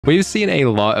We've seen a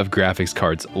lot of graphics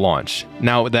cards launch.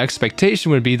 Now, the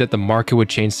expectation would be that the market would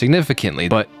change significantly,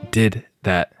 but did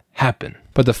that happen?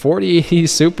 But the 4080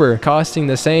 Super costing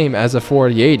the same as a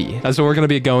 4080. That's what we're going to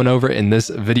be going over in this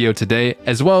video today,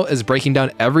 as well as breaking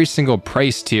down every single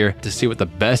price tier to see what the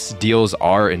best deals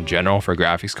are in general for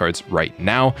graphics cards right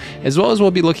now, as well as we'll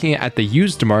be looking at the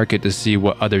used market to see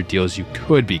what other deals you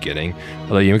could be getting.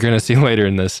 Although you're going to see later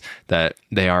in this that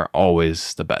they are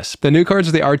always the best. The new cards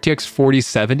are the RTX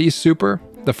 4070 Super,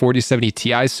 the 4070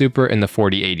 Ti Super, and the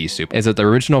 4080 Super. Is that the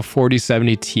original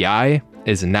 4070 Ti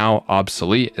is now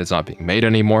obsolete, it's not being made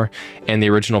anymore, and the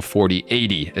original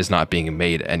 4080 is not being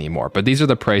made anymore. But these are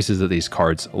the prices that these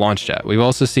cards launched at. We've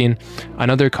also seen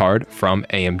another card from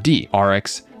AMD,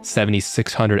 RX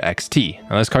 7600 XT.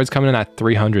 Now this card's coming in at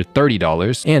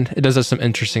 $330, and it does have some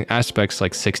interesting aspects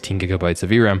like 16 gigabytes of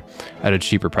VRAM at a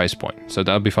cheaper price point. So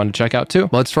that'll be fun to check out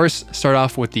too. Let's first start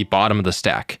off with the bottom of the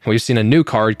stack. We've seen a new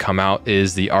card come out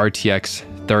is the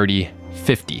RTX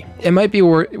 3050. It might be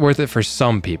worth it for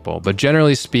some people, but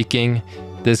generally speaking,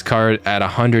 this card at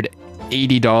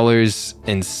 $180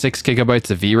 and 6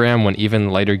 gigabytes of VRAM, when even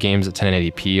lighter games at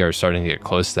 1080p are starting to get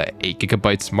close to that 8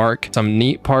 gigabytes mark. Some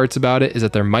neat parts about it is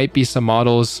that there might be some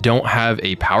models don't have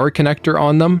a power connector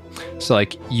on them. So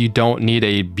like you don't need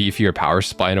a beefier power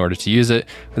supply in order to use it.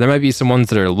 But there might be some ones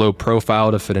that are low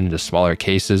profile to fit into smaller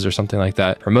cases or something like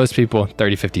that. For most people,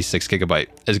 3050 6 gigabyte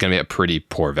is going to be a pretty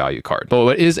poor value card. But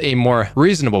what is a more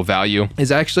reasonable value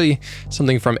is actually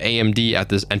something from AMD at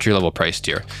this entry level price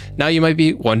tier. Now you might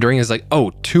be wondering is like,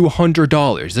 oh, $200.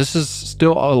 This is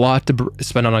still a lot to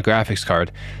spend on a graphics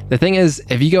card. The thing is,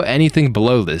 if you go anything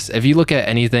below this, if you look at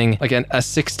anything like a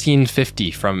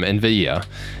 1650 from NVIDIA,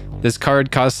 this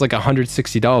card costs like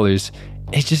 $160.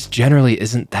 It just generally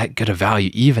isn't that good a value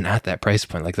even at that price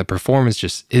point. Like the performance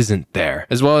just isn't there.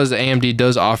 As well as AMD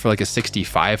does offer like a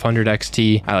 6500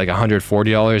 XT at like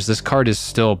 $140. This card is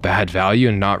still bad value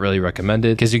and not really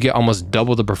recommended because you get almost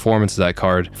double the performance of that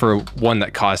card for one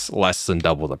that costs less than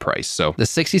double the price. So the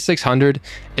 6600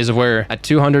 is where at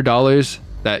 $200,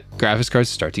 that graphics cards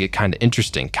start to get kind of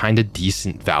interesting, kind of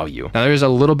decent value. Now there's a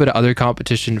little bit of other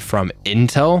competition from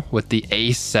Intel with the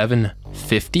A750.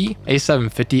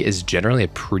 A750 is generally a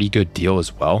pretty good deal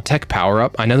as well. Tech Power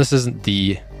Up, I know this isn't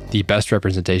the best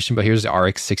representation, but here's the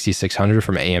RX 6600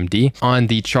 from AMD. On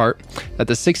the chart, that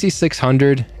the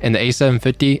 6600 and the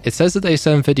A750, it says that the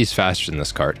A750 is faster than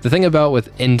this card. The thing about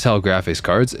with Intel graphics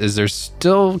cards is they're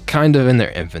still kind of in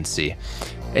their infancy.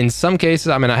 In some cases,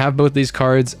 I mean, I have both these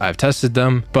cards, I've tested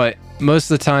them, but most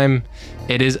of the time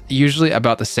it is usually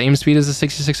about the same speed as the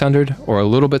 6600 or a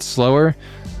little bit slower,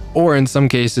 or in some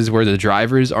cases where the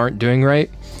drivers aren't doing right,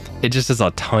 it just is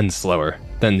a ton slower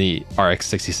than the RX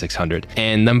 6600.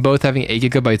 And them both having 8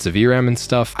 gigabytes of VRAM and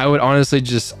stuff, I would honestly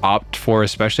just opt for,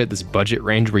 especially at this budget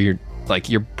range where you're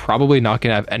probably not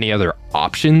gonna have any other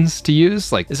options to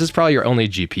use. Like this is probably your only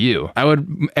GPU. I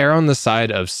would err on the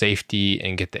side of safety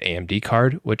and get the AMD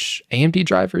card, which AMD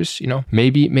drivers, you know,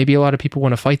 maybe a lot of people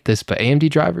want to fight this, but AMD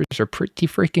drivers are pretty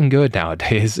freaking good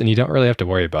nowadays and you don't really have to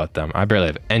worry about them. I barely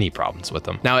have any problems with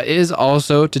them. Now it is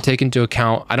also to take into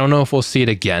account, I don't know if we'll see it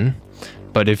again,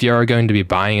 but if you are going to be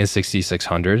buying a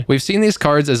 6600, we've seen these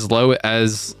cards as low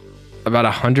as about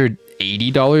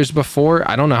 $180 before.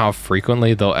 I don't know how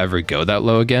frequently they'll ever go that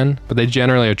low again, but they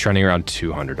generally are trending around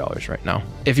 $200 right now.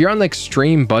 If you're on the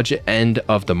extreme budget end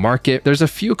of the market, there's a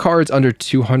few cards under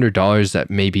 $200 that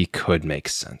maybe could make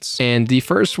sense. And the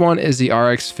first one is the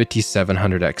RX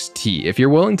 5700 XT. If you're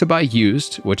willing to buy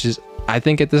used, which is I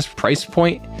think at this price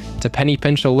point, to penny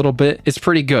pinch a little bit, it's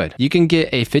pretty good. You can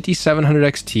get a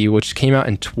 5700 XT, which came out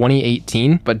in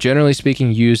 2018, but generally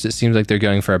speaking, used, it seems like they're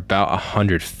going for about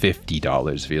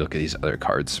 $150 if you look at these other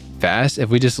cards. Fast, if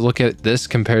we just look at this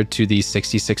compared to the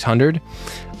 6600,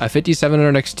 a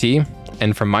 5700 XT,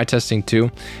 and from my testing too,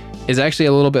 is actually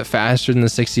a little bit faster than the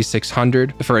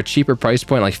 6600 for a cheaper price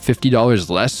point, like $50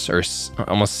 less or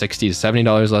almost $60 to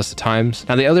 $70 less at times.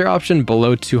 Now the other option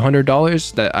below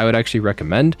 $200 that I would actually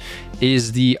recommend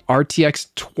is the RTX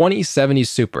 2070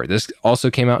 Super. This also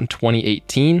came out in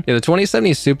 2018. The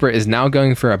 2070 Super is now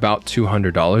going for about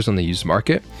 $200 on the used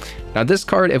market. Now this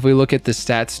card, if we look at the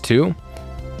stats too,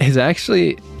 is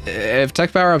actually, if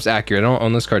Tech Power Up's accurate, I don't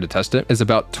own this card to test it, is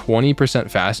about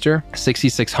 20% faster,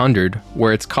 6600,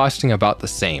 where it's costing about the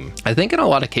same. I think in a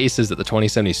lot of cases that the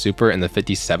 2070 Super and the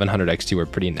 5700 XT were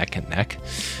pretty neck and neck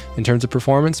in terms of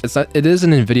performance. It is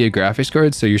an NVIDIA graphics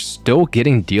card, so you're still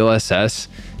getting DLSS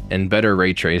and better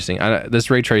ray tracing. This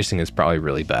ray tracing is probably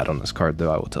really bad on this card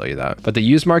though, I will tell you that. But the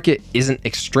used market isn't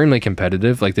extremely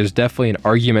competitive. Like there's definitely an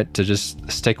argument to just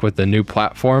stick with the new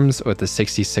platforms with the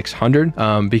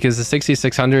 6600 because the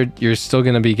 6600, you're still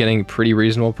going to be getting pretty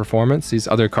reasonable performance. These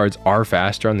other cards are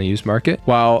faster on the used market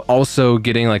while also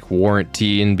getting like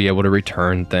warranty and be able to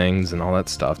return things and all that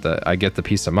stuff. That I get the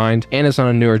peace of mind, and it's on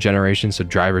a newer generation, so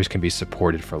drivers can be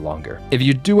supported for longer. If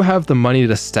you do have the money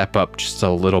to step up just a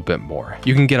little bit more,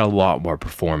 you can get a lot more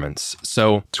performance.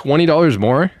 So $20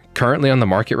 more currently on the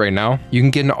market right now, you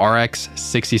can get an RX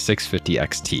 6650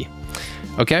 XT.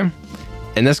 Okay,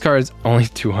 and this card is only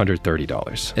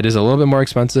 $230. It is a little bit more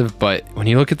expensive, but when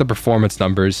you look at the performance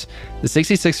numbers, the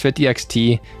 6650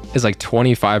 XT is like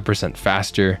 25%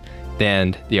 faster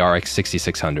than the RX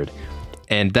 6600.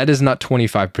 And that is not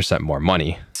 25% more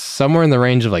money. Somewhere in the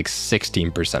range of like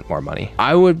 16% more money.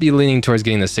 I would be leaning towards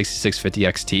getting the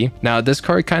 6650 XT. Now, this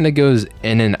card kind of goes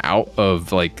in and out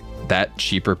of like that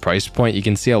cheaper price point. You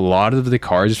can see a lot of the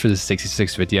cards for the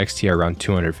 6650 XT are around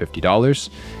 $250.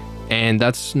 And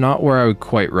that's not where I would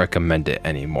quite recommend it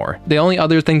anymore. The only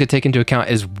other thing to take into account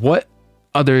is what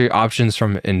other options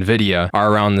from NVIDIA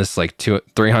are around this like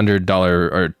 $300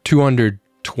 or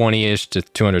 $220-ish to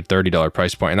 $230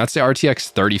 price point, and that's the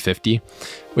RTX 3050.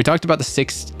 We talked about the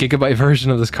 6 GB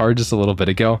version of this card just a little bit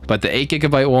ago, but the 8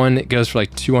 GB one goes for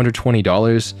like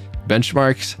 $220.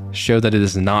 Benchmarks show that it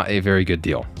is not a very good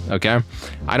deal. Okay,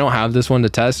 I don't have this one to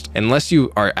test unless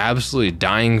you are absolutely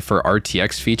dying for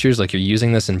RTX features, like you're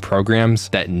using this in programs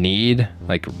that need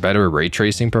like better ray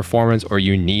tracing performance, or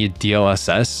you need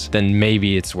DLSS, then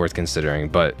maybe it's worth considering,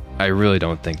 but I really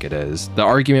don't think it is. The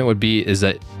argument would be is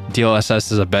that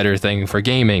DLSS is a better thing for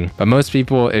gaming, but most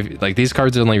people, if like these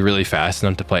cards are only really fast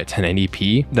enough to play at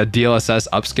 1080p, the DLSS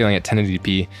upscaling at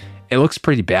 1080p, it looks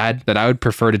pretty bad, that I would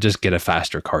prefer to just get a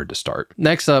faster card to start.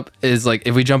 Next up is like,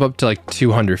 if we jump up to like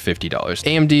 $250,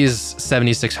 AMD's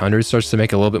 7600 starts to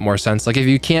make a little bit more sense. Like if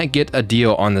you can't get a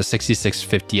deal on the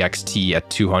 6650 XT at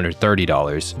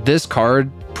 $230, this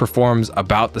card performs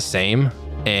about the same,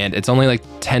 and it's only like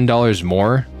 $10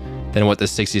 more than what the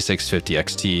 6650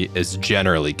 XT is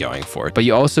generally going for. But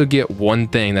you also get one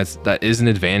thing that is an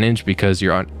advantage because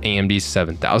you're on AMD's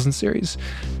 7000 series,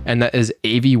 and that is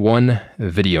AV1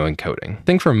 video encoding. I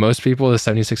think for most people, the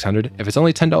 7600, if it's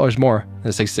only $10 more than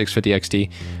the 6650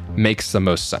 XT, makes the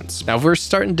most sense. Now, we're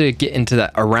starting to get into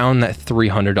that around that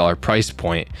 $300 price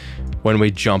point when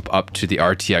we jump up to the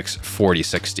RTX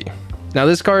 4060. Now,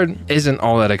 this card isn't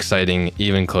all that exciting,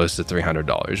 even close to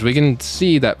 $300. We can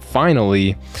see that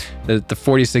finally the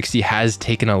 4060 has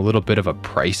taken a little bit of a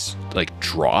price like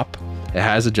drop. It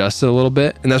has adjusted a little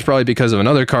bit, and that's probably because of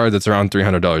another card that's around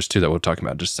 $300 too that we'll talk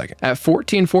about in just a second. At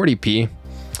 1440p,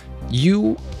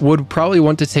 you would probably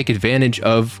want to take advantage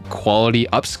of quality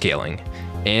upscaling,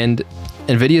 and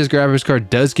NVIDIA's graphics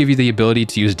card does give you the ability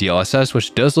to use DLSS,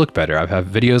 which does look better. I have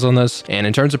videos on this, and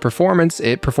in terms of performance,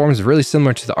 it performs really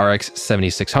similar to the RX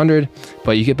 7600,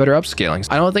 but you get better upscaling.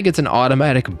 I don't think it's an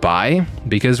automatic buy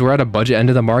because we're at a budget end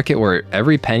of the market where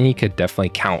every penny could definitely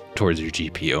count towards your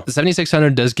GPU. The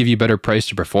 7600 does give you better price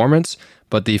to performance,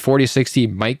 but the 4060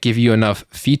 might give you enough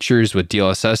features with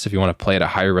DLSS if you want to play at a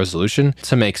higher resolution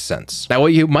to make sense. Now,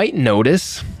 what you might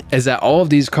notice is that all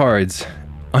of these cards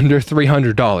under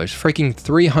 $300, freaking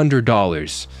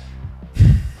 $300.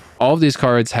 All of these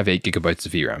cards have 8 GB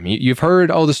of VRAM. You've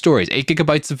heard all the stories. 8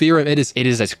 GB of VRAM, it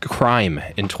is a crime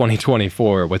in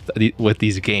 2024 with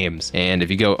these games. And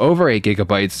if you go over 8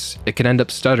 GB, it could end up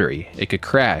stuttery. It could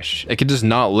crash. It could just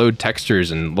not load textures,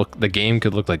 and the game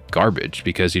could look like garbage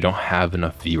because you don't have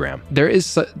enough VRAM. There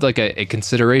is like a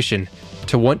consideration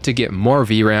to want to get more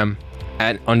VRAM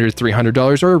at under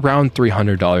 $300 or around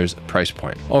 $300 price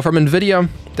point. Well, from NVIDIA,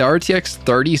 the RTX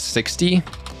 3060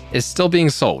 is still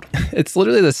being sold. It's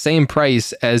literally the same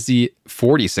price as the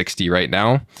 4060 right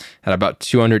now at about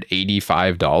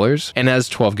 $285 and has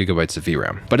 12 GB of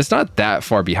VRAM. But it's not that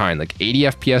far behind, like 80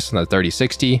 FPS on the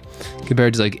 3060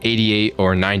 compared to like 88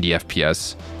 or 90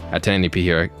 FPS at 1080p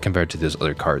here compared to those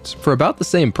other cards. For about the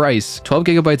same price, 12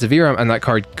 GB of VRAM on that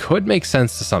card could make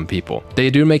sense to some people. They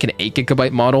do make an 8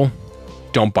 GB model.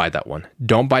 Don't buy that one.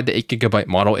 Don't buy the 8 GB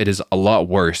model. It is a lot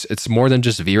worse. It's more than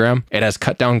just VRAM. It has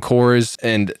cut down cores,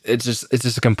 and it's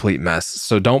just a complete mess.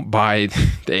 So don't buy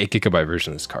the 8 GB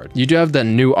version of this card. You do have the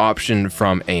new option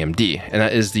from AMD, and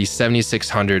that is the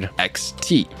 7600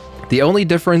 XT. The only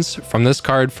difference from this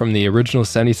card from the original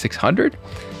 7600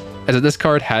 is that this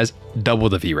card has double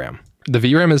the VRAM. The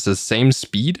VRAM is the same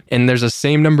speed and there's the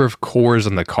same number of cores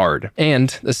on the card. And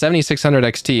the 7600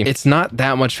 XT, it's not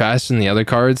that much faster than the other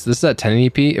cards. This is at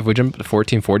 1080p. If we jump to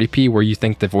 1440p, where you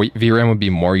think the VRAM would be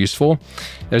more useful,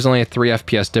 there's only a 3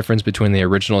 FPS difference between the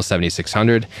original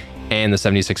 7600 and the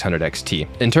 7600 XT.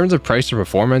 In terms of price or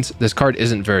performance, this card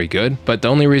isn't very good, but the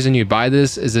only reason you buy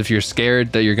this is if you're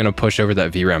scared that you're gonna push over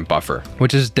that VRAM buffer,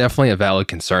 which is definitely a valid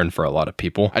concern for a lot of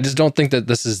people. I just don't think that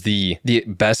this is the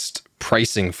best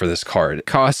pricing for this card. It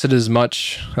costs it as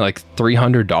much, like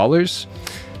 $300,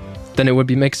 then it would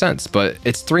make sense, but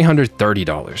it's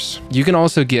 $330. You can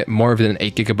also get more than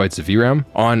 8 gigabytes of VRAM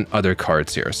on other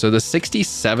cards here. So the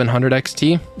 6700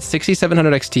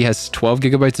 XT has 12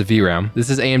 gigabytes of VRAM.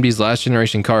 This is AMD's last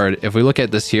generation card. If we look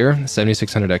at this here,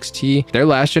 7600 XT, their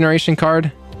last generation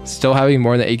card, still having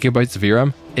more than 8 gigabytes of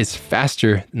VRAM, is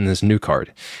faster than this new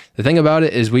card. The thing about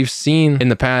it is we've seen in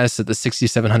the past that the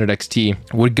 6700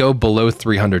 XT would go below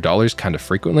 $300 kind of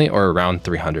frequently, or around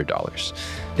 $300.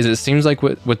 It seems like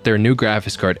with their new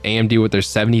graphics card, AMD with their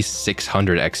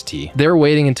 7600 XT, they're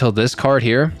waiting until this card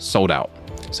here sold out.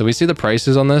 So we see the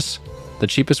prices on this. The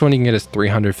cheapest one you can get is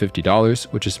 $350,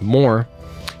 which is more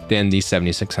than the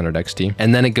 7600 XT,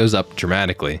 and then it goes up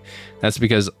dramatically. That's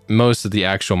because most of the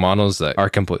actual models that are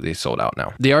completely sold out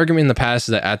now. The argument in the past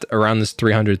is that at around this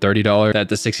 $330 that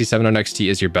the 6700 XT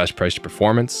is your best price to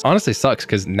performance honestly sucks,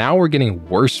 because now we're getting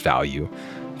worse value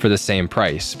for the same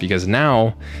price, because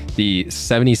now the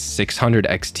 7600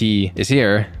 XT is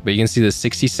here, but you can see the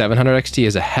 6700 XT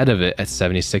is ahead of it at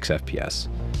 76 FPS.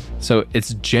 So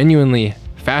it's genuinely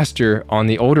faster on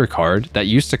the older card that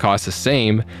used to cost the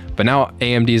same, but now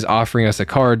AMD is offering us a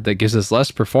card that gives us less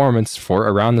performance for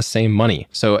around the same money.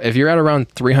 So if you're at around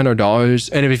 $300,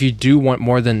 and if you do want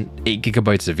more than 8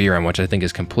 gigabytes of VRAM, which I think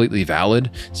is completely valid,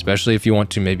 especially if you want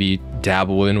to maybe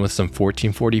dabble in with some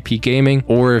 1440p gaming,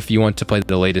 or if you want to play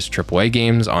the latest AAA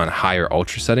games on higher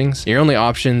ultra settings, your only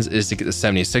options is to get the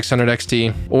 7600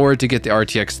 XT or to get the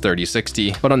RTX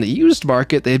 3060. But on the used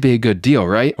market, they'd be a good deal,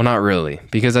 right? Well, not really,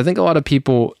 because I think a lot of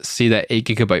people see that 8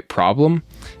 gigabyte problem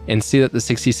and see that the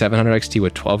 6700 XT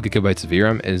with 12 gigabytes of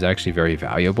VRAM is actually very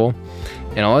valuable.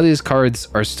 And a lot of these cards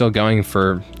are still going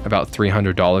for about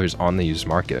 $300 on the used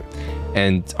market.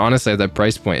 And honestly, at that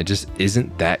price point, it just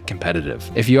isn't that competitive.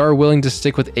 If you are willing to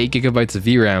stick with 8 gigabytes of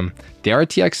VRAM, the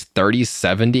RTX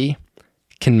 3070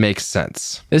 can make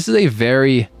sense. This is a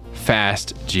very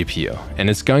fast GPU, and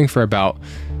it's going for about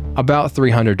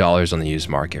 $300 on the used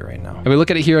market right now. If we look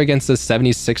at it here against the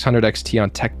 7600 XT on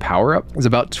Tech Power Up, it's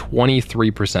about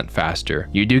 23% faster.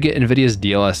 You do get NVIDIA's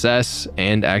DLSS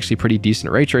and actually pretty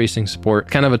decent ray tracing support.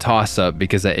 Kind of a toss up,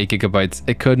 because at 8 gigabytes,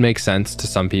 it could make sense to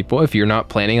some people if you're not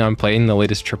planning on playing the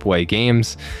latest AAA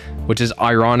games, which is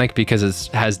ironic because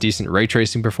it has decent ray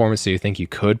tracing performance, so you think you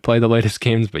could play the latest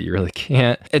games, but you really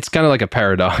can't. It's kind of like a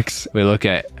paradox. We look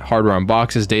at Hardware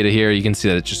Unbox's data here, you can see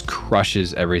that it just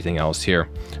crushes everything else here.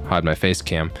 Hide my face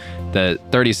cam. The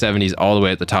 3070 is all the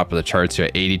way at the top of the charts here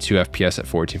at 82 FPS at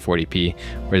 1440p,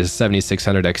 whereas the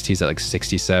 7600 XT is at like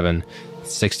 67,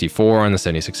 64 on the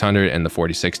 7600 and the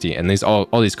 4060, and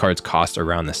all these cards cost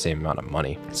around the same amount of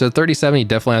money. So the 3070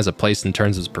 definitely has a place in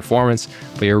terms of its performance,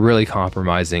 but you're really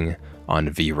compromising on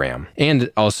VRAM,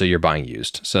 and also you're buying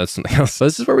used, so that's something else. So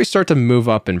this is where we start to move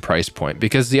up in price point,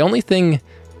 because the only thing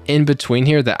in between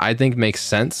here that I think makes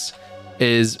sense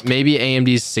is maybe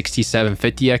AMD's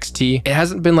 6750 XT. It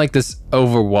hasn't been like this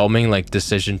overwhelming like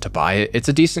decision to buy it. It's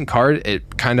a decent card.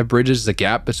 It kind of bridges the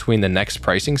gap between the next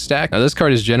pricing stack. Now this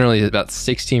card is generally about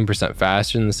 16%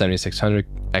 faster than the 7600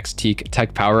 XT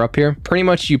Tech Power Up here. Pretty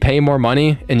much you pay more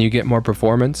money and you get more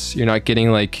performance. You're not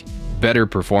getting like better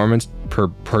performance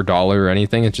per dollar or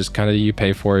anything. It's just kind of, you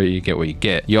pay for it, you get what you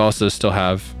get. You also still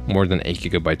have more than 8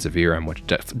 gigabytes of VRAM, which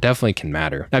definitely can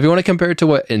matter. Now, if you want to compare it to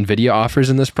what NVIDIA offers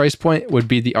in this price point, would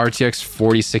be the RTX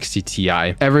 4060 Ti.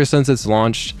 Ever since its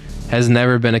launched, has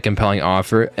never been a compelling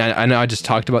offer. And I know I just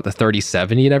talked about the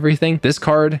 3070 and everything. This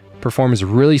card performs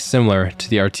really similar to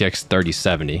the RTX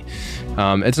 3070.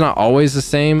 It's not always the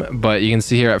same, but you can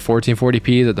see here at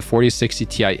 1440p that the 4060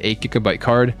 Ti 8GB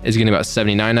card is getting about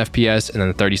 79 FPS, and then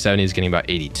the 3070 is getting about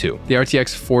 82. The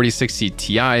RTX 4060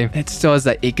 Ti, it still has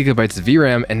that 8GB of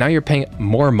VRAM, and now you're paying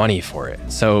more money for it.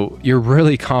 So you're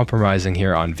really compromising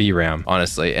here on VRAM,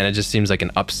 honestly, and it just seems like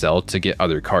an upsell to get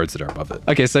other cards that are above it.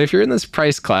 Okay, so if you're in this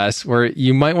price class where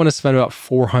you might want to spend about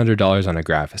 $400 on a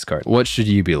graphics card, what should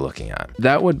you be looking at?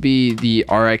 That would be the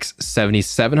RX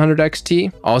 7700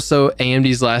 XT, also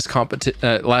AMD's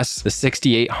the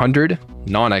 6800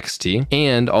 non-XT,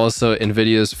 and also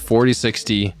NVIDIA's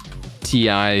 4060 Ti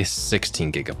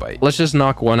 16GB. Let's just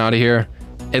knock one out of here.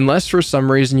 Unless for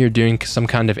some reason you're doing some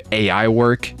kind of AI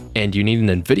work and you need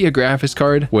an NVIDIA graphics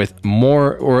card with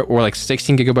more or like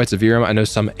 16 gigabytes of VRAM. I know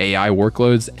some AI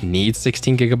workloads need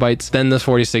 16 gigabytes. Then the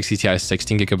 4060 Ti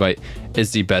 16 gigabyte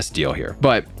is the best deal here.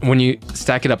 But when you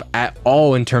stack it up at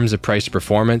all in terms of price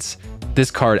performance, this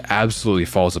card absolutely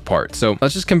falls apart. So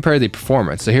let's just compare the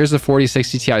performance. So here's the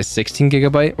 4060 Ti 16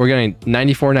 gigabyte. We're getting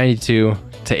 9492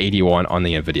 to 81 on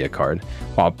the NVIDIA card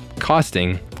while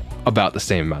costing about the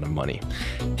same amount of money.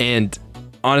 And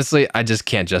honestly, I just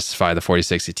can't justify the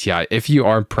 4060 Ti. If you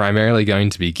are primarily going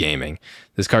to be gaming,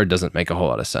 this card doesn't make a whole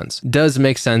lot of sense. Does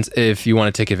make sense if you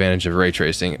want to take advantage of ray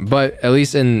tracing, but at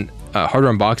least in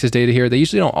Hardware Unbox's data here, they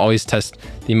usually don't always test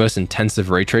the most intensive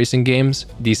ray tracing games.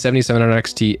 The 7700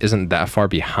 XT isn't that far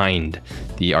behind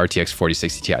the RTX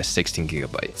 4060 Ti 16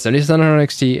 gigabyte. 7700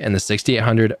 XT and the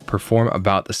 6800 perform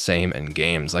about the same in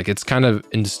games. Like, it's kind of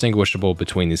indistinguishable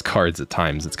between these cards at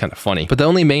times. It's kind of funny. But the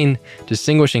only main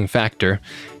distinguishing factor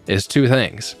is two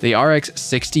things. The RX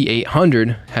 6800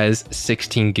 has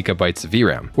 16 gigabytes of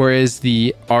VRAM, whereas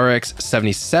the RX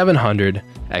 7700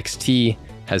 XT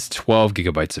has 12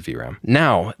 gigabytes of VRAM.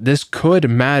 Now, this could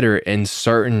matter in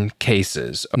certain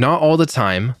cases, not all the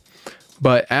time,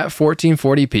 but at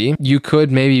 1440p, you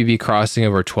could maybe be crossing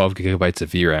over 12 gigabytes of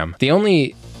VRAM. The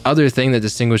only other thing that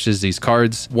distinguishes these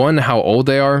cards, one, how old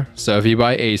they are. So if you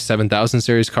buy a 7000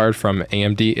 series card from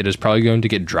AMD, it is probably going to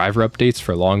get driver updates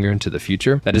for longer into the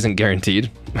future. That isn't guaranteed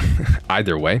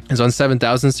either way. And so on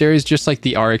 7000 series, just like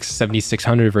the RX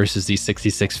 7600 versus the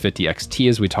 6650 XT,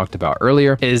 as we talked about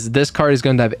earlier, is this card is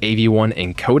going to have AV1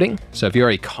 encoding. So if you're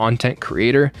a content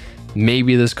creator,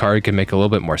 maybe this card could make a little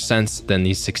bit more sense than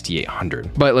the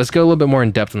 6800. But let's go a little bit more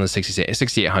in depth on the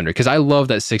 6800, because I love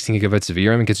that 16 gigabytes of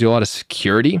VRAM. It gives you a lot of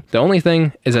security. The only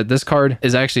thing is that this card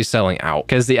is actually selling out,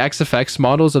 because the XFX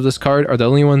models of this card are the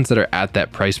only ones that are at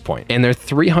that price point, and they're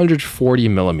 340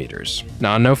 millimeters.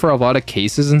 Now, I know for a lot of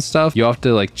cases and stuff, you have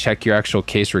to like check your actual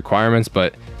case requirements,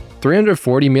 but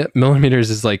 340 millimeters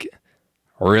is like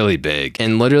really big.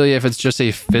 And literally, if it's just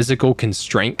a physical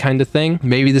constraint kind of thing,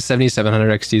 maybe the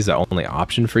 7700 XT is the only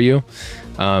option for you.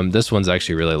 This one's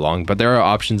actually really long, but there are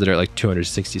options that are like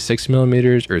 266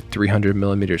 millimeters or 300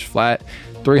 millimeters flat.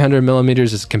 300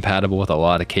 millimeters is compatible with a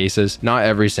lot of cases, not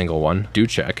every single one. Do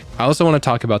check. I also want to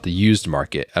talk about the used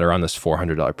market at around this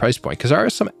 $400 price point, because there are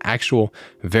some actual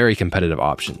very competitive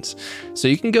options. So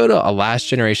you can go to a last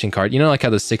generation card, you know, like how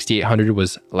the 6800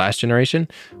 was last generation.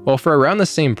 Well, for around the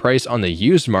same price on the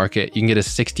used market, you can get a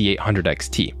 6800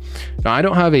 XT. Now, I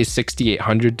don't have a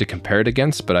 6800 to compare it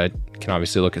against, but I can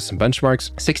obviously look at some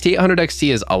benchmarks. 6800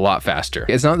 XT is a lot faster.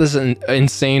 It's not this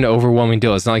insane, overwhelming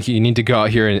deal. It's not like you need to go out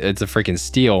here and it's a freaking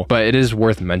steal, but it is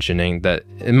worth mentioning that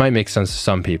it might make sense to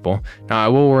some people. Now, I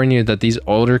will warn you that these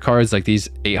older cards, like these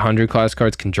 800 class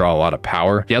cards, can draw a lot of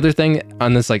power. The other thing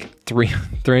on this like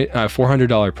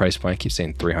 $400 price point, I keep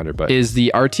saying 300, but is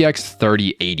the RTX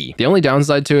 3080. The only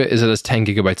downside to it is it has 10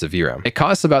 gigabytes of VRAM. It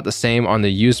costs about the same on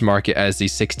the used market as the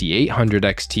 6800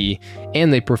 XT,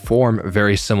 and they perform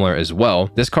very similar as well.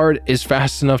 This card is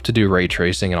fast enough to do ray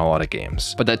tracing in a lot of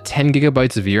games, but that 10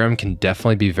 gigabytes of VRAM can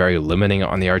definitely be very limiting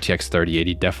on the RTX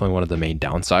 3080, definitely one of the main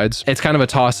downsides. It's kind of a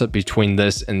toss-up between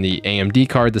this and the AMD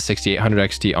card, the 6800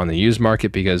 XT on the used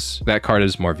market, because that card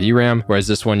is more VRAM, whereas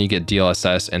this one you get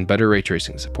DLSS and better ray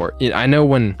tracing support. I know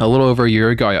when a little over a year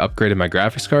ago, I upgraded my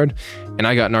graphics card and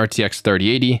I got an RTX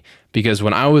 3080, because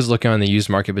when I was looking on the used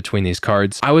market between these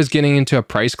cards, I was getting into a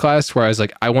price class where I was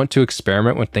like, I want to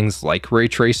experiment with things like ray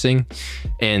tracing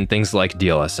and things like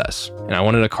DLSS. And I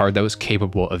wanted a card that was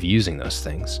capable of using those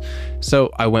things.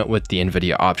 So I went with the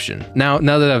NVIDIA option. Now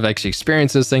that I've actually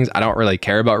experienced those things, I don't really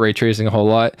care about ray tracing a whole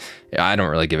lot. I don't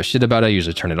really give a shit about it. I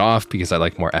usually turn it off because I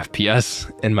like more FPS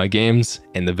in my games,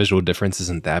 and the visual difference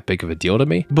isn't that big of a deal to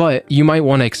me. But you might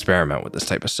want to experiment with this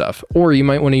type of stuff, or you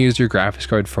might want to use your graphics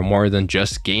card for more than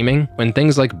just gaming. When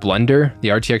things like Blender, the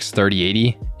RTX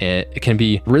 3080, it can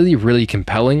be really, really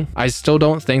compelling. I still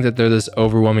don't think that they're this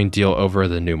overwhelming deal over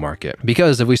the new market,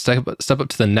 because if we step up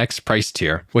to the next price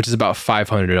tier, which is about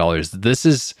 $500, this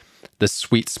is the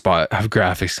sweet spot of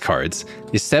graphics cards.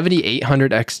 The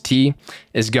 7800 XT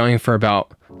is going for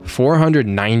about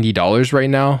 $490 right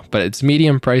now, but its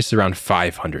medium price is around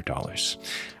 $500.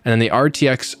 And then the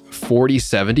RTX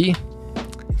 4070,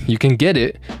 you can get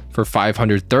it for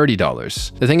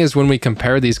 $530. The thing is, when we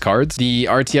compare these cards, the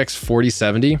RTX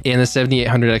 4070 and the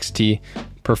 7800 XT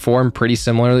perform pretty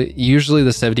similarly. Usually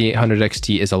the 7800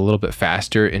 XT is a little bit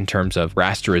faster in terms of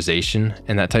rasterization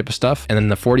and that type of stuff. And then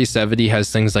the 4070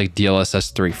 has things like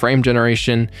DLSS 3 frame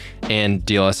generation and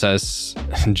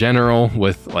DLSS in general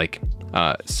with like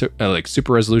like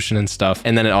super resolution and stuff.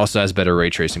 And then it also has better ray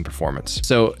tracing performance.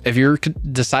 So if you're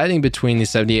deciding between the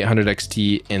 7800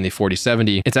 XT and the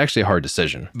 4070, it's actually a hard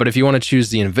decision. But if you want to choose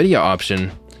the NVIDIA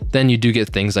option, then you do get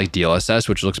things like DLSS,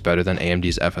 which looks better than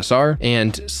AMD's FSR,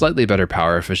 and slightly better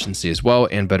power efficiency as well,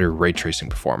 and better ray tracing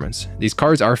performance. These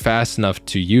cards are fast enough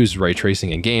to use ray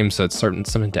tracing in games, so it's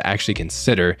something to actually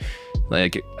consider,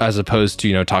 like as opposed to,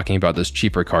 you know, talking about those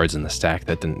cheaper cards in the stack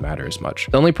that didn't matter as much.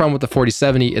 The only problem with the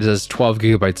 4070, it has 12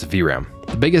 gigabytes of VRAM.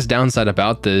 The biggest downside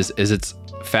about this is it's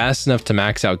fast enough to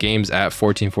max out games at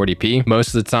 1440p most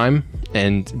of the time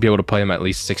and be able to play them at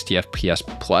least 60 FPS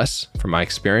plus from my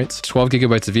experience. 12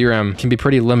 gigabytes of VRAM can be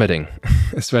pretty limiting,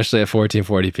 especially at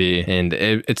 1440p. And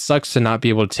it sucks to not be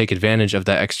able to take advantage of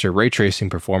that extra ray tracing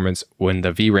performance when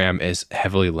the VRAM is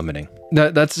heavily limiting.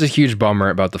 That's a huge bummer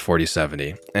about the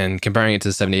 4070. And comparing it to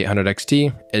the 7800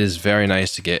 XT, it is very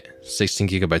nice to get 16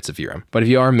 gigabytes of VRAM. But if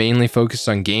you are mainly focused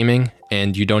on gaming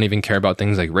and you don't even care about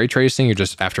things like ray tracing, you're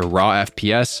just after raw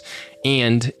FPS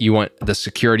and you want the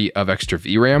security of extra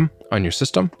VRAM on your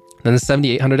system, then the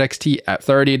 7800 XT at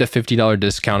 $30 to $50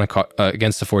 discount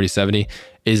against the 4070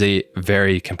 is a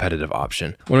very competitive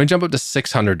option. When we jump up to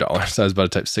 $600, I was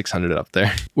about to type 600 up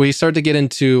there, we start to get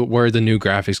into where the new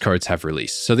graphics cards have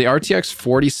released. So the RTX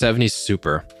 4070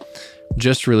 Super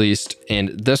just released, and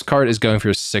this card is going for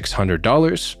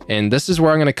 $600. And this is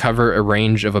where I'm going to cover a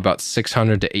range of about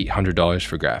 $600 to $800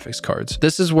 for graphics cards.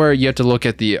 This is where you have to look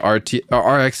at the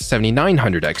RX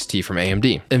 7900 XT from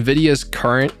AMD. NVIDIA's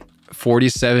current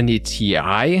 4070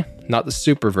 Ti, not the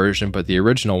Super version, but the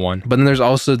original one. But then there's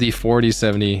also the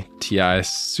 4070 Ti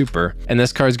Super, and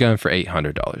this card is going for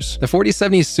 $800. The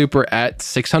 4070 Super at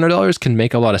 $600 can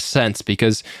make a lot of sense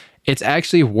because it's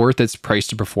actually worth its price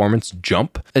to performance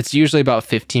jump. It's usually about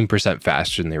 15%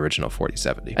 faster than the original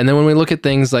 4070. And then when we look at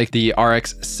things like the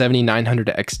RX 7900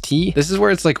 XT, this is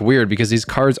where it's like weird because these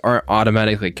cards aren't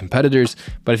automatically competitors.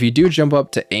 But if you do jump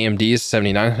up to AMD's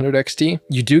 7900 XT,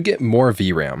 you do get more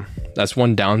VRAM. That's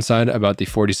one downside about the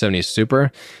 4070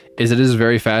 Super, is it is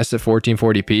very fast at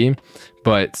 1440p,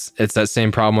 but it's that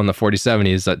same problem on the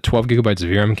 4070 is that 12 gigabytes of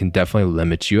VRAM can definitely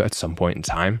limit you at some point in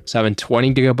time. So having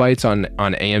 20 gigabytes on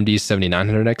AMD's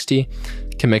 7900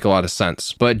 XT can make a lot of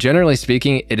sense. But generally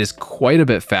speaking, it is quite a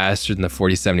bit faster than the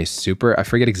 4070 Super. I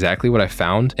forget exactly what I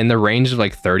found, in the range of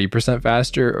like 30%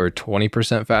 faster or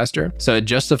 20% faster. So it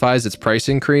justifies its price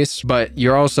increase, but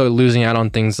you're also losing out on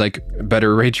things like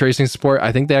better ray tracing support.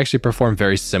 I think they actually perform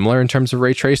very similar in terms of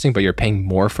ray tracing, but you're paying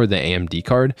more for the AMD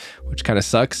card, which kind of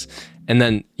sucks. And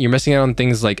then you're missing out on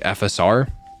things like FSR,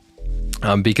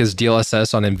 because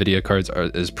DLSS on NVIDIA cards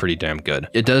is pretty damn good.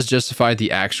 It does justify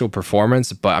the actual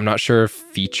performance, but I'm not sure if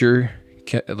feature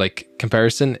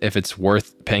comparison, if it's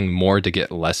worth paying more to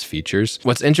get less features.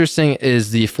 What's interesting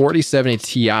is the 4070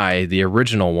 Ti, the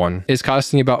original one, is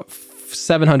costing about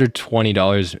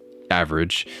 $720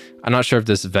 average. I'm not sure if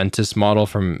this Ventus model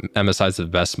from MSI is the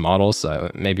best model,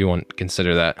 so maybe you won't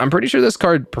consider that. I'm pretty sure this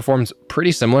card performs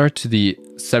pretty similar to the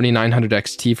 7900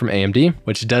 XT from AMD,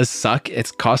 which does suck.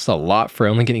 It costs a lot for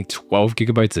only getting 12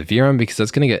 gigabytes of VRAM because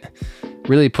that's going to get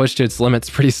really pushed to its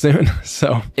limits pretty soon.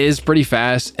 So it is pretty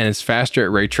fast, and it's faster at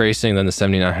ray tracing than the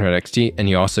 7900 XT, and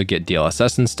you also get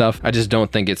DLSS and stuff. I just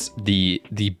don't think it's the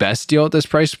best deal at this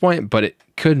price point, but it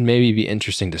could maybe be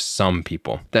interesting to some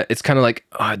people. That it's kind of like,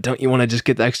 oh, don't you want to just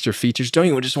get the extra features? Don't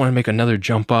you just want to make another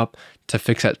jump up to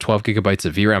fix that 12 gigabytes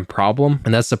of VRAM problem?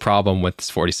 And that's the problem with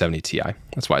this 4070 Ti.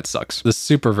 That's why it sucks. The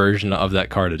Super version of that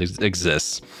card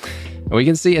exists. And we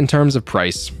can see in terms of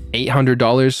price,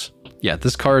 $800. Yeah,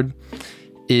 this card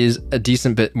is a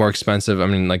decent bit more expensive. I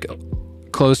mean, like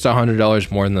close to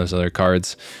 $100 more than those other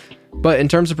cards. But in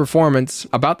terms of performance,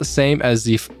 about the same as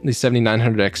the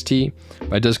 7900 XT,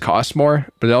 but it does cost more.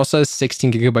 But it also has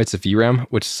 16 gigabytes of VRAM,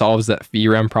 which solves that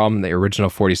VRAM problem the original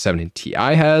 4070 Ti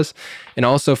has. And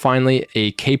also finally,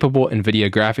 a capable NVIDIA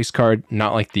graphics card,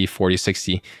 not like the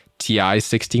 4060 Ti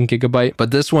 16 gigabyte,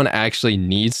 but this one actually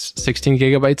needs 16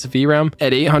 gigabytes of VRAM.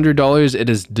 At $800, it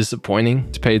is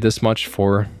disappointing to pay this much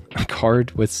for a card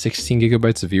with 16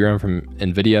 gigabytes of VRAM from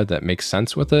NVIDIA that makes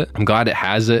sense with it. I'm glad it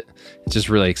has it. It's just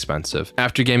really expensive.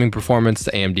 After gaming performance,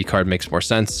 the AMD card makes more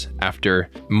sense.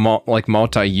 After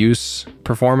multi-use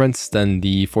performance, then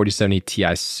the 4070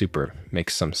 Ti Super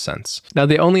makes some sense. Now,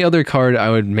 the only other card I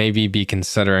would maybe be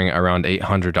considering around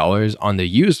 $800 on the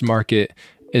used market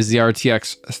is the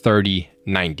RTX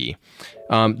 3090.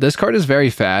 This card is very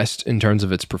fast in terms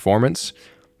of its performance,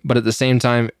 but at the same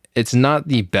time, it's not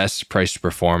the best priced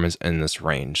performance in this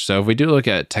range. So if we do look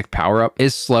at tech power up,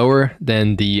 it's slower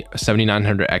than the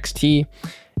 7900 XT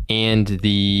and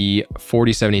the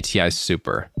 4070 Ti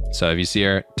Super. So if you see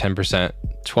here, 10%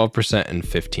 12% and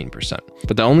 15%.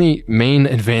 But the only main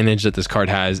advantage that this card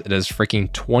has, it has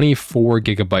freaking 24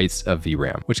 gigabytes of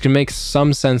VRAM, which can make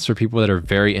some sense for people that are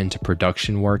very into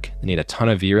production work. They need a ton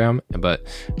of VRAM, but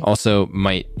also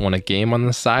might want a game on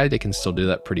the side. They can still do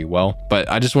that pretty well. But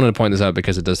I just wanted to point this out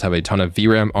because it does have a ton of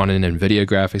VRAM on an NVIDIA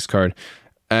graphics card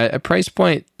at a price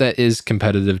point that is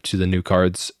competitive to the new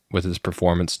cards with its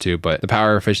performance too, but the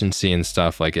power efficiency and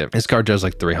stuff, like this card does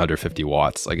like 350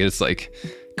 watts. Like it's like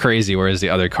crazy, whereas the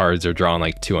other cards are drawing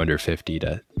like 250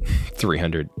 to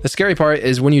 300. The scary part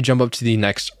is when you jump up to the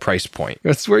next price point.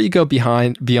 That's where you go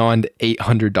beyond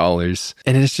 $800,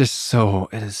 and it is just so,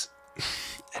 it is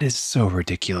so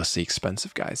ridiculously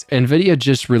expensive, guys. NVIDIA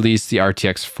just released the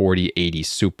RTX 4080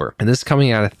 Super, and this is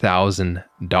coming at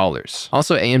 $1,000.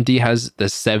 Also, AMD has the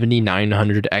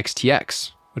 7900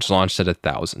 XTX, which launched at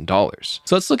 $1,000.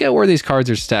 So let's look at where these cards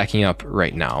are stacking up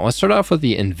right now. Let's start off with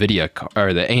the NVIDIA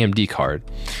or the AMD card.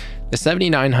 The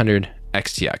 7900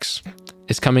 XTX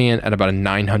is coming in at about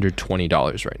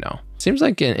 $920 right now. Seems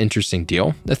like an interesting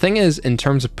deal. The thing is, in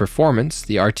terms of performance,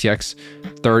 the RTX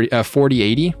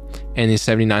 4080 and the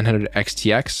 7900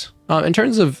 XTX, in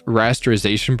terms of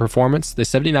rasterization performance, the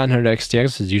 7900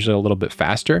 XTX is usually a little bit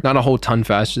faster, not a whole ton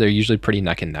faster. They're usually pretty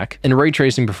neck and neck. In ray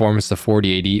tracing performance, the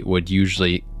 4080 would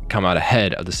usually come out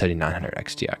ahead of the 7900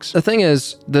 XTX. The thing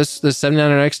is, the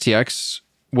 7900 XTX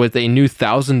with a new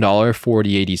 $1,000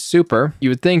 4080 Super, you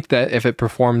would think that if it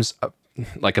performs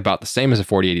like about the same as a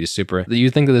 4080 Super, that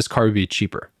you'd think that this card would be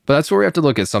cheaper. But that's where we have to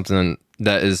look at something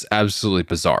that is absolutely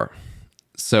bizarre.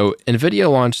 So NVIDIA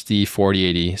launched the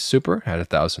 4080 Super at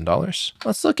 $1,000.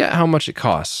 Let's look at how much it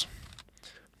costs.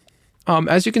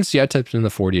 As you can see, I typed in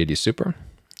the 4080 Super.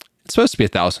 It's supposed to be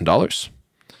 $1,000.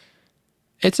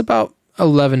 It's about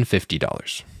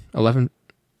 $1,150.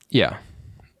 Yeah.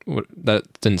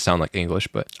 That didn't sound like English,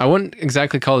 but I wouldn't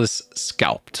exactly call this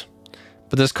scalped.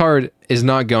 But this card is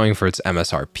not going for its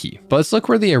MSRP. But let's look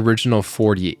where the original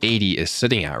 4080 is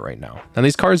sitting at right now. Now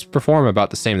these cards perform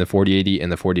about the same. The 4080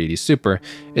 and the 4080 Super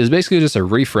is basically just a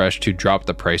refresh to drop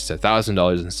the price to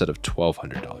 $1,000 instead of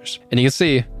 $1,200. And you can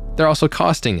see they're also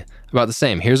costing about the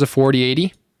same. Here's a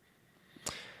 4080.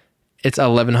 It's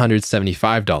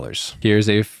 $1,175. Here's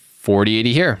a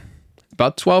 4080 here,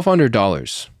 about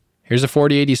 $1,200. Here's a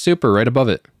 4080 Super right above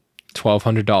it.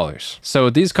 $1,200. So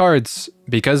these cards,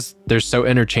 because they're so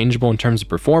interchangeable in terms of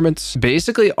performance,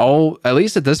 basically all, at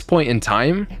least at this point in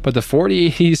time, but the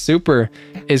 4080 Super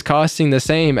is costing the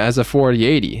same as a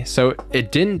 4080. So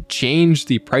it didn't change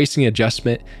the pricing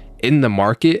adjustment in the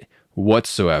market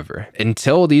whatsoever.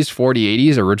 Until these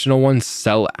 4080s, original ones,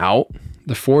 sell out,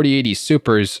 the 4080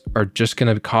 Supers are just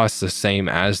going to cost the same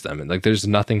as them. Like there's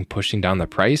nothing pushing down the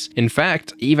price. In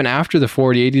fact, even after the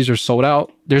 4080s are sold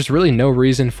out, there's really no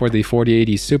reason for the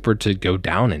 4080 Super to go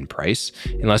down in price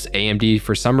unless AMD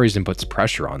for some reason puts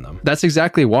pressure on them. That's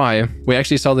exactly why we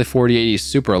actually saw the 4080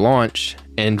 Super launch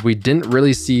and we didn't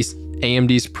really see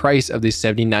AMD's price of the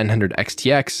 7900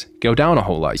 XTX go down a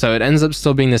whole lot. So it ends up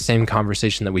still being the same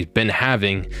conversation that we've been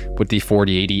having with the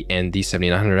 4080 and the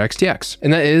 7900 XTX.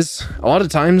 And that is, a lot of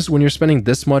times when you're spending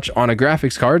this much on a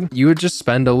graphics card, you would just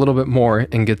spend a little bit more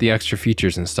and get the extra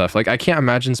features and stuff. Like I can't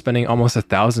imagine spending almost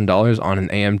 $1,000 on an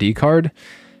AMD card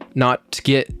not to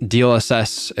get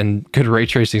DLSS and good ray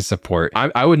tracing support.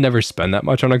 I would never spend that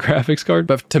much on a graphics card,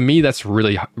 but to me, that's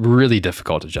really, really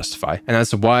difficult to justify. And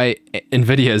that's why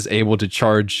NVIDIA is able to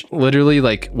charge literally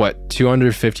like, what,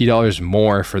 $250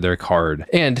 more for their card.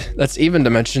 And that's even to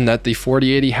mention that the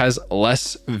 4080 has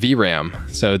less VRAM.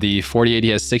 So the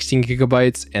 4080 has 16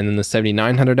 gigabytes and then the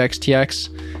 7900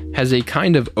 XTX has a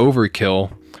kind of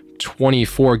overkill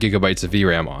 24 gigabytes of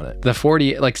VRAM on it. The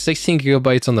 16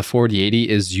 gigabytes on the 4080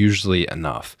 is usually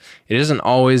enough. It isn't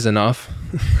always enough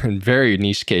in very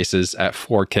niche cases at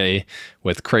 4K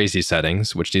with crazy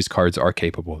settings, which these cards are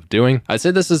capable of doing. I'd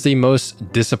say this is the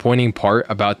most disappointing part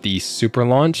about the Super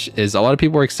launch is a lot of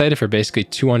people were excited for basically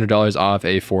 $200 off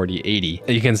a 4080.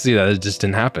 You can see that it just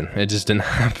didn't happen. It just didn't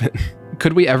happen.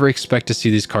 Could we ever expect to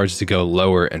see these cards to go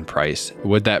lower in price?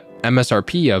 Would that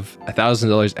MSRP of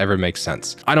 $1,000 ever make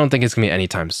sense? I don't think it's gonna be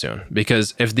anytime soon,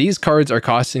 because if these cards are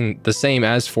costing the same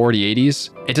as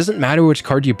 4080s, it doesn't matter which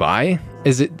card you buy.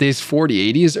 These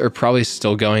 4080s are probably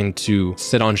still going to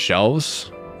sit on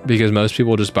shelves because most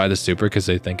people just buy the Super because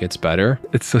they think it's better.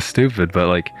 It's so stupid, but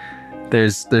like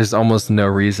there's almost no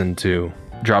reason to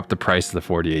drop the price of the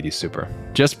 4080 Super.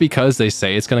 Just because they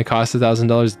say it's going to cost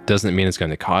 $1,000 doesn't mean it's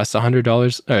going to cost $100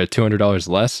 or $200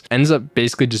 less. Ends up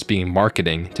basically just being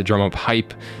marketing to drum up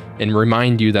hype and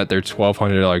remind you that their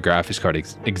 $1,200 graphics card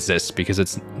exists, because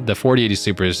it's the 4080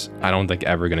 Supers. I don't think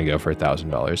ever going to go for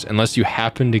 $1,000 unless you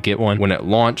happen to get one when it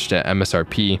launched at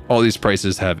MSRP. All these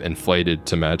prices have inflated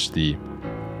to match the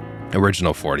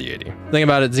original 4080. The thing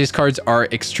about it, these cards are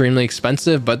extremely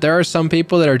expensive, but there are some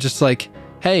people that are just like,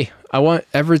 hey, I want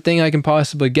everything I can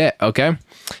possibly get, okay?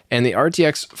 And the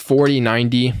RTX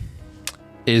 4090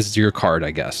 is your card, I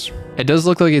guess. It does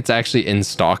look like it's actually in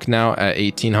stock now at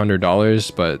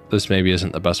 $1,800, but this maybe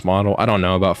isn't the best model. I don't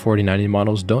know about 4090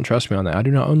 models. Don't trust me on that. I do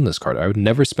not own this card. I would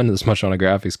never spend this much on a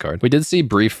graphics card. We did see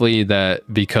briefly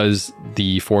that because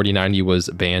the 4090 was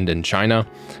banned in China,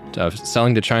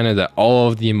 selling to China, that all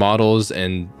of the models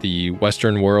in the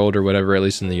Western world, or whatever, at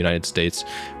least in the United States,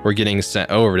 were getting sent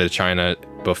over to China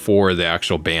before the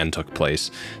actual ban took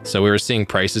place. So we were seeing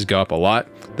prices go up a lot.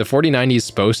 The 4090 is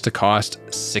supposed to cost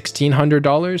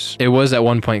 $1,600. It was at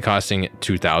one point costing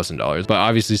 $2,000, but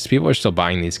obviously people are still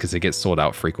buying these because they get sold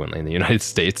out frequently in the United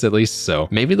States, at least. So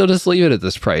maybe they'll just leave it at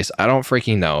this price. I don't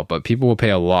freaking know, but people will pay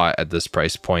a lot at this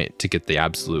price point to get the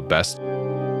absolute best.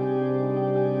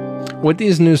 With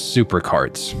these new super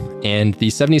cards and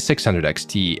the 7600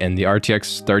 XT and the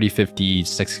RTX 3050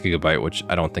 6GB, which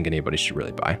I don't think anybody should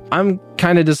really buy, I'm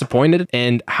kind of disappointed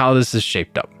in how this is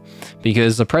shaped up,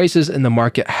 because the prices in the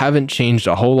market haven't changed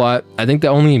a whole lot. I think the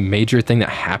only major thing that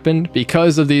happened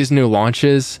because of these new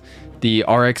launches, the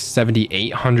RX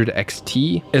 7800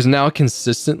 XT is now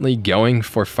consistently going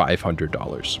for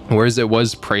 $500, whereas it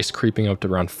was price creeping up to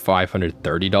around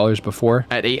 $530 before.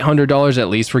 At $800, at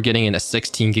least we're getting in a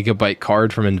 16GB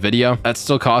card from NVIDIA. That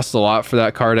still costs a lot for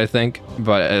that card, I think,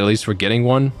 but at least we're getting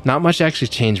one. Not much actually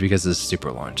changed because of the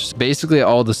super launch. Basically,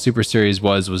 all the Super Series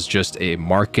was just a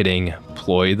marketing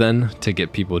ploy then to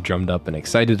get people drummed up and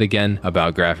excited again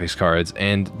about graphics cards,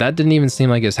 and that didn't even seem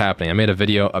like it's happening. I made a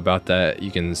video about that. You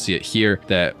can see it here,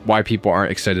 that why people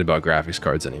aren't excited about graphics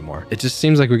cards anymore. It just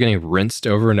seems like we're getting rinsed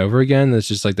over and over again. It's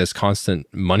just like this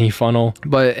constant money funnel.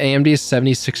 But AMD's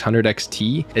 7600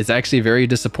 XT is actually very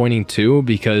disappointing too,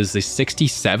 because the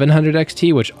 6700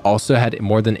 XT, which also had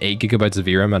more than 8GB of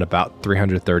VRAM at about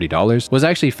 $330, was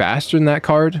actually faster than that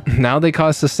card. Now they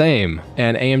cost the same,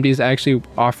 and AMD is actually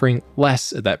offering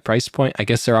less at that price point. I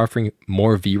guess they're offering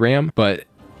more VRAM, but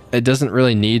it doesn't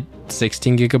really need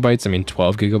 16GB. I mean,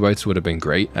 12GB would have been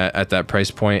great at that price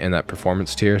point and that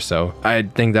performance tier. So I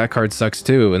think that card sucks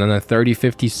too. And then the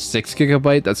 3050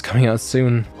 6GB that's coming out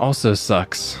soon also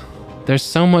sucks. There's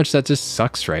so much that just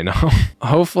sucks right now.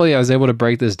 Hopefully I was able to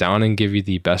break this down and give you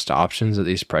the best options at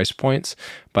these price points,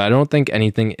 but I don't think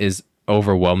anything is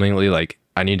overwhelmingly like,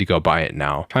 I need to go buy it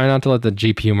now. Try not to let the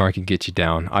GPU market get you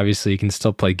down. Obviously, you can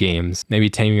still play games. Maybe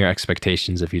tame your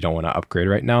expectations if you don't want to upgrade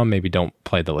right now. Maybe don't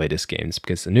play the latest games,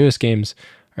 because the newest games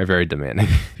are very demanding.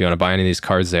 If you want to buy any of these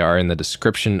cards, they are in the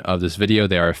description of this video.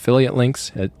 They are affiliate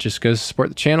links. It just goes to support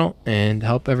the channel and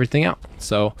help everything out.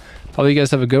 So, hope you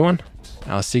guys have a good one.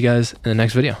 I'll see you guys in the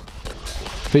next video.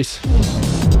 Peace.